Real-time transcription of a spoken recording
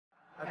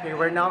Okay,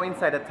 we're now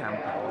inside the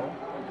temple.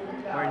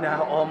 We're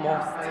now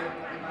almost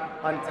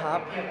on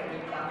top.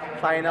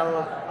 Final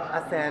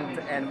ascent,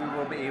 and we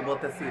will be able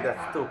to see the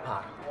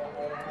stupa.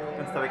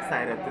 I'm so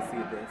excited to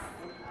see this.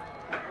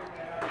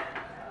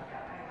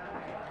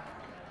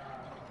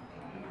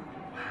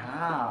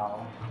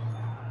 Wow!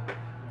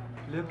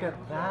 Look at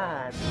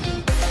that!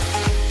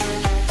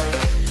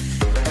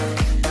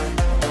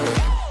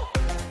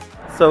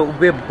 So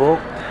we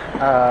booked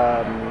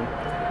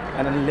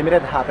an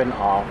unlimited hop and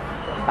off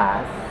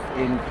pass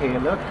in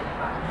Kaluk.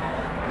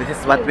 This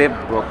is what we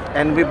booked,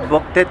 and we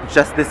booked it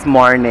just this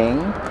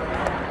morning.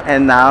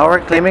 And now we're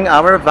claiming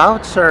our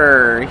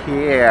voucher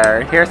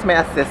here. Here's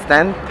my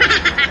assistant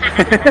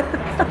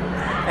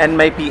and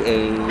my PA.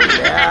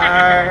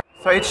 Yeah.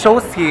 So it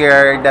shows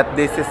here that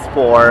this is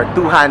for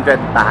 200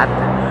 baht,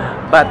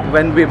 but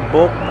when we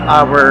booked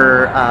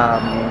our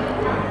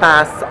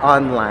pass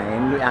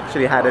online, we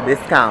actually had a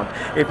discount.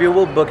 If you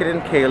will book it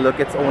in Kaluk,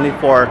 it's only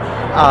for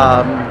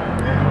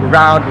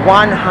around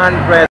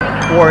 140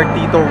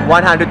 to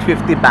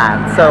 150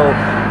 baht. So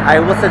I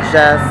will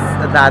suggest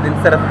that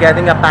instead of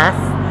getting a pass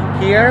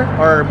here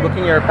or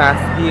booking your pass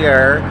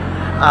here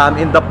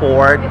in the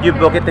port, you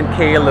book it in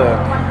Kaluk.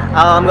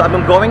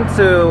 I'm going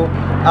to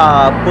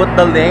put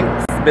the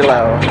links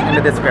below in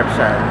the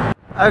description.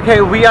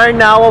 Okay, we are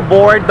now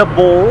aboard the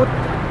boat.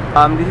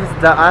 This is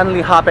the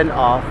unli hop and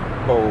off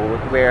boat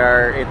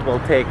where it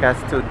will take us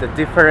to the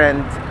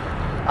different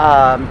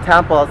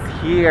temples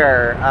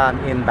here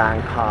in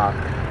Bangkok.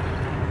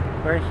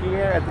 We're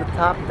here at the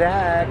top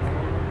deck.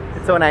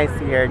 It's so nice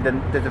here.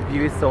 The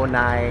view is so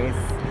nice.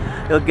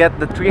 You'll get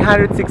the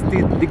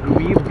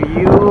 360-degree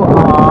view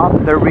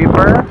of the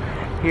river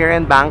here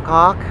in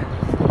Bangkok.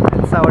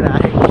 It's so nice.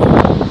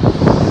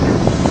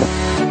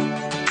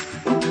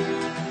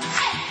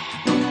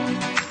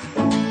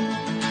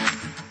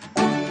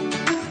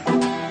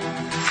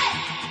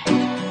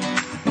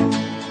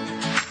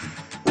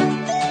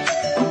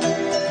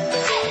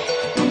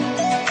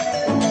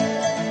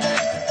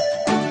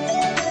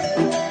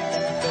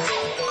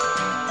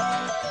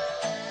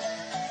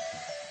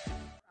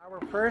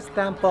 First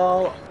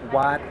temple,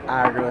 Wat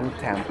Arun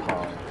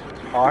temple,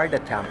 or the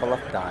Temple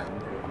of Dawn.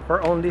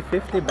 For only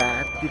 50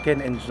 baht, you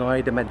can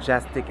enjoy the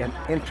majestic and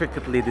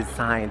intricately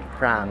designed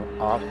prang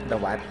of the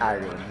Wat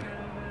Arun.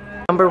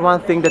 Number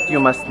one thing that you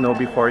must know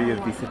before you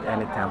visit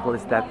any temple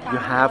is that you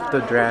have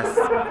to dress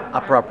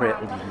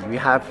appropriately. We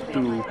have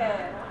to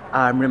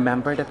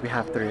remember that we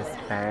have to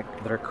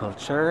respect their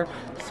culture,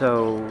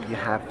 so you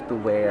have to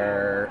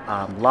wear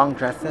long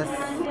dresses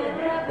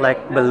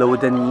like below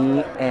the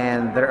knee,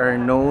 and there are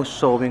no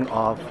showing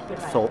of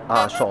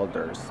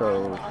shoulders,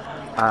 so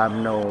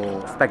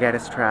no spaghetti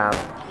strap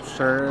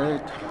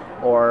shirt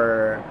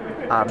or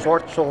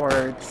short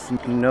shorts,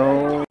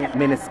 no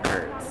mini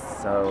skirts,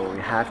 so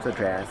you have to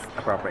dress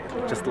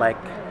appropriately, just like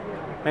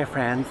my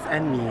friends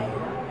and me.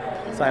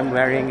 So I'm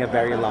wearing a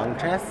very long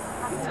dress.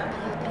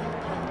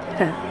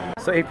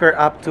 So if you're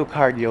up to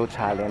cardio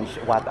challenge,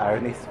 Wat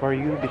Arun is for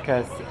you,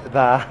 because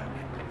the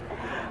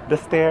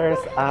stairs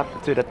up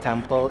to the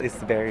temple is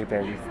very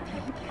steep.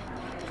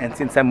 And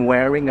since I'm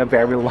wearing a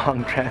very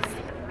long dress,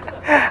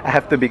 I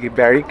have to be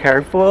very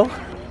careful.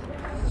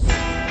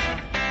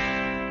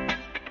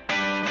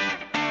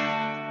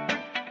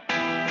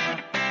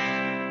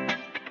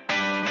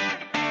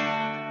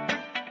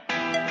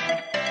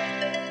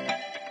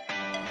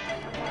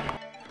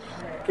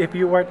 If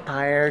you are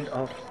tired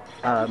of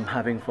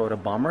having photo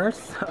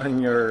bombers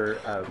on your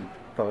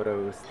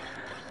photos,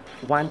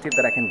 one tip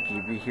that I can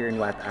give you here in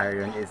Wat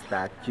Arun is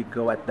that you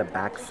go at the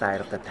back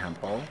side of the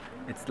temple.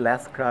 It's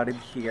less crowded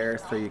here,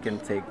 so you can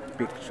take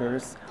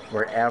pictures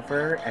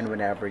wherever and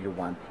whenever you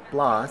want.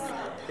 Plus,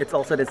 it's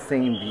also the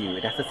same view.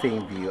 It has the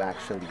same view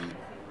actually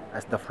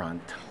as the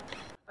front.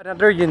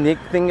 Another unique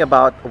thing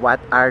about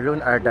Wat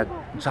Arun are the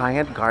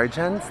giant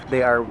guardians.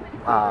 They are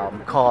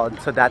called,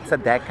 so that's a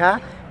Deka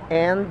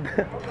and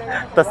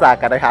Tha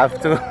Saket. I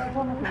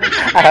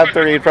have to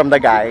read from the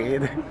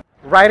guide.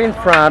 Right in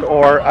front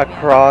or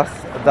across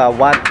the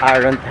Wat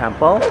Arun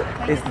temple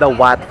is the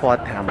Wat Pho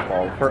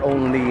temple. For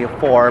only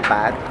 4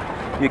 baht,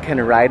 you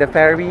can ride a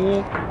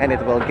ferry and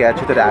it will get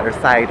you to the other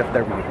side of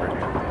the river.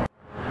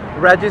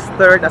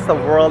 Registered as a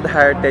World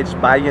Heritage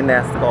by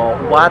UNESCO,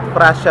 Wat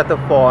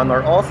Pho,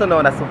 or also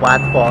known as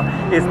Wat Pho,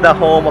 is the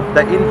home of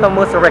the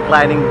infamous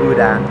reclining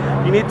Buddha.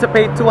 You need to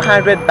pay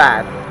 200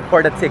 baht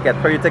for the ticket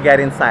for you to get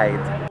inside.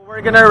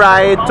 We're gonna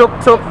ride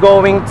tuk-tuk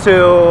going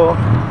to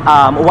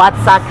Wat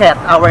Saket.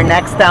 Our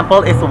next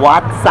temple is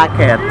Wat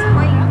Saket.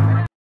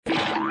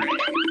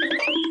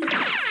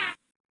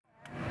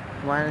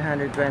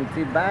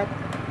 120 baht.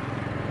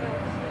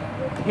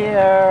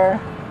 Here.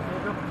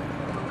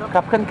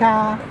 Kapkan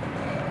ka.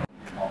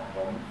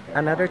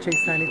 Another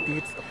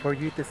Cheysanity tips for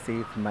you to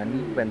save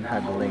money when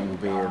haggling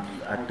with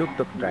a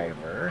tuk-tuk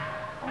driver.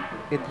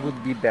 It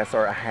would be best,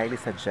 or I highly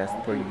suggest,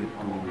 for you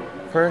to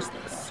first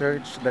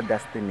search the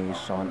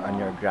destination on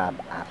your Grab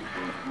app,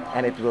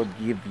 and it will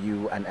give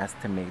you an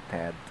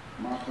estimated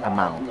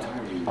amount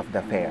of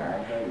the fare.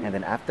 And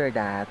then after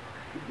that,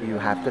 You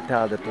have to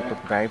tell the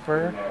tuk-tuk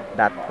driver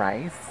that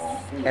price,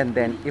 and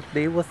then if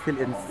they will still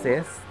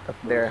insist of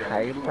their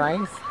high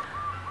price,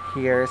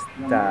 here's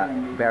the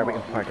very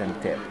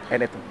important tip,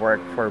 and it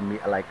worked for me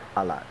like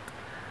a lot.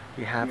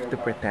 You have to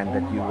pretend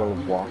that you will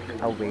walk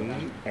away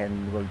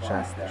and will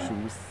just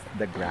choose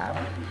the grab,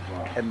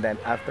 and then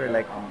after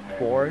like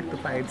 4 to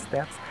 5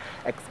 steps,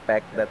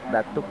 expect that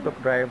that tuk-tuk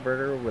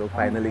driver will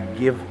finally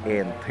give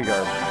in to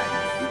your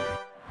price.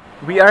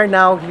 We are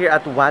now here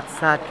at Wat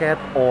Saket,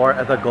 or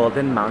the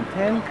Golden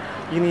Mountain.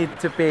 You need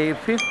to pay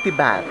 50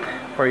 baht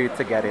for you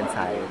to get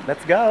inside.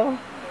 Let's go!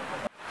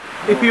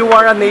 If you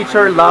are a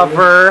nature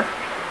lover,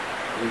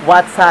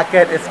 Wat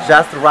Saket is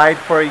just right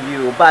for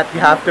you, but you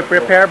have to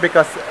prepare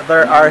because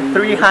there are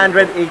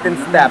 318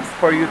 steps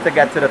for you to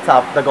get to the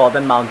top of the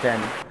Golden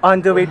Mountain. On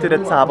the way to the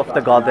top of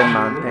the Golden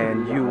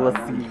Mountain, you will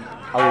see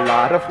a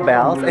lot of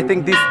bells. I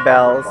think these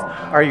bells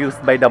are used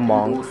by the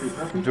monks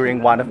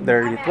during one of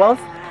their rituals.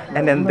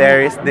 And then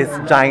there is this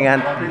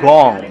giant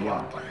gong.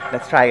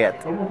 Let's try it.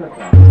 Oh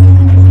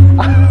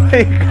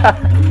my god!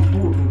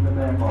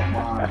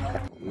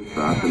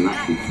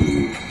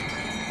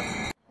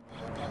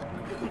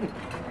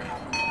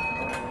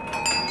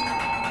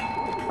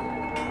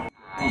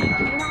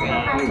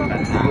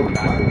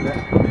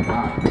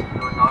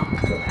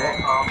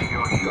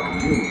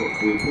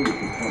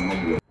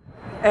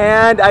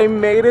 And I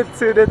made it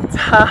to the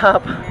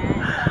top.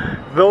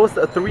 Those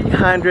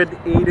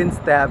 318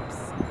 steps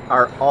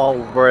are all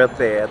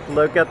worth it.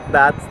 Look at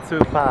that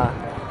stupa.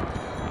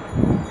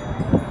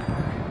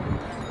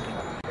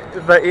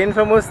 The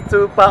infamous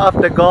stupa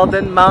of the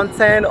Golden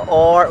Mountain,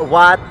 or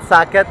Wat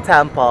Saket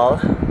Temple.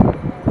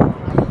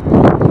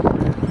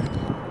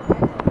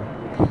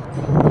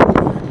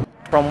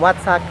 From Wat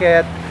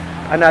Saket,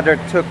 another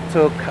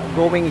tuk-tuk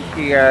going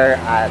here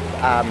at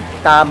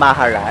Tha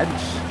Maharaj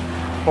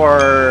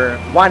for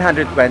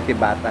 120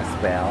 baht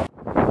as well.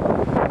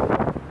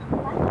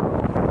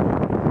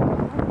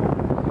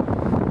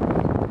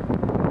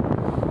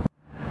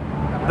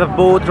 The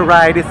boat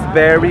ride is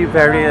very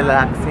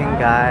relaxing,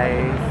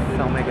 guys.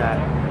 Oh my god.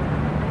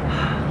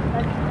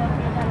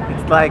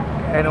 It's like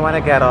I don't want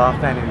to get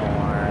off anymore.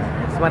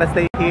 I just want to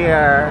stay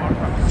here.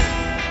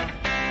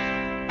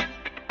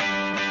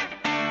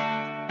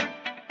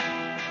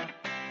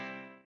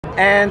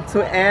 And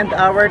to end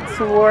our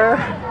tour,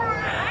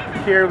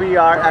 here we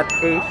are at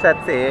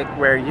Cheysanity,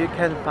 where you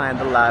can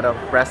find a lot of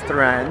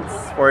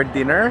restaurants for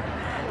dinner.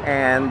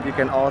 And you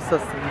can also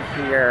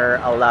see here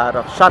a lot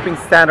of shopping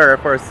center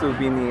for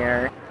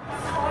souvenir.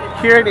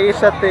 Here at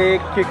Cheysanity,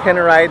 you can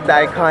ride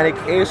the iconic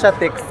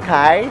Cheysanity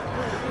Sky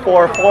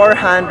for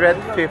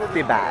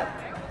 450 baht.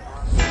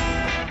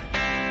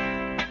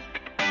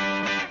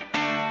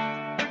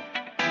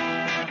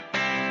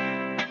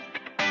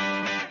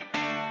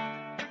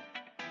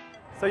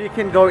 So you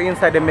can go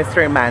inside the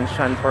mystery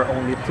mansion for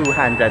only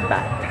 200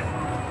 baht.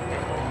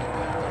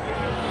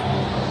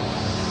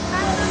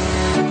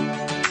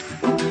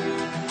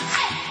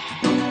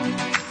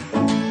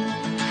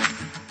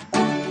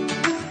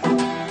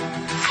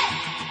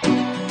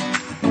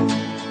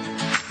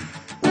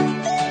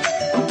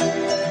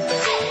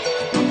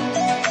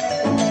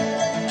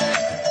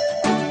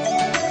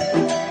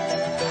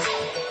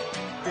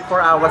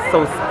 Before I was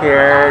so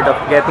scared of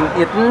getting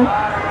eaten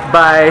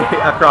by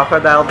a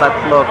crocodile, but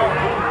look,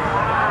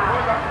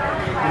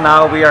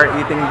 now we are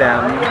eating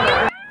them.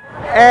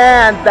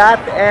 And that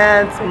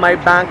ends my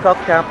Bangkok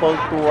temple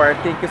tour.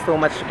 Thank you so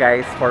much,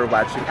 guys, for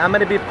watching. I'm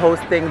gonna be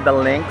posting the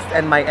links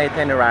and my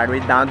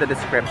itinerary down the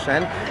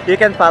description. You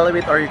can follow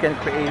it or you can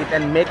create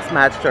and mix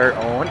match your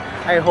own.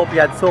 I hope you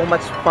had so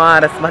much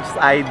fun as much as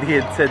I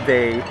did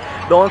today.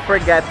 Don't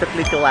forget to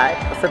click like,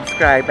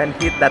 subscribe, and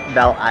hit that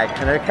bell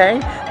icon,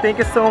 okay? Thank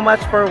you so much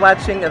for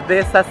watching.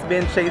 This has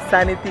been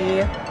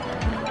Cheysanity.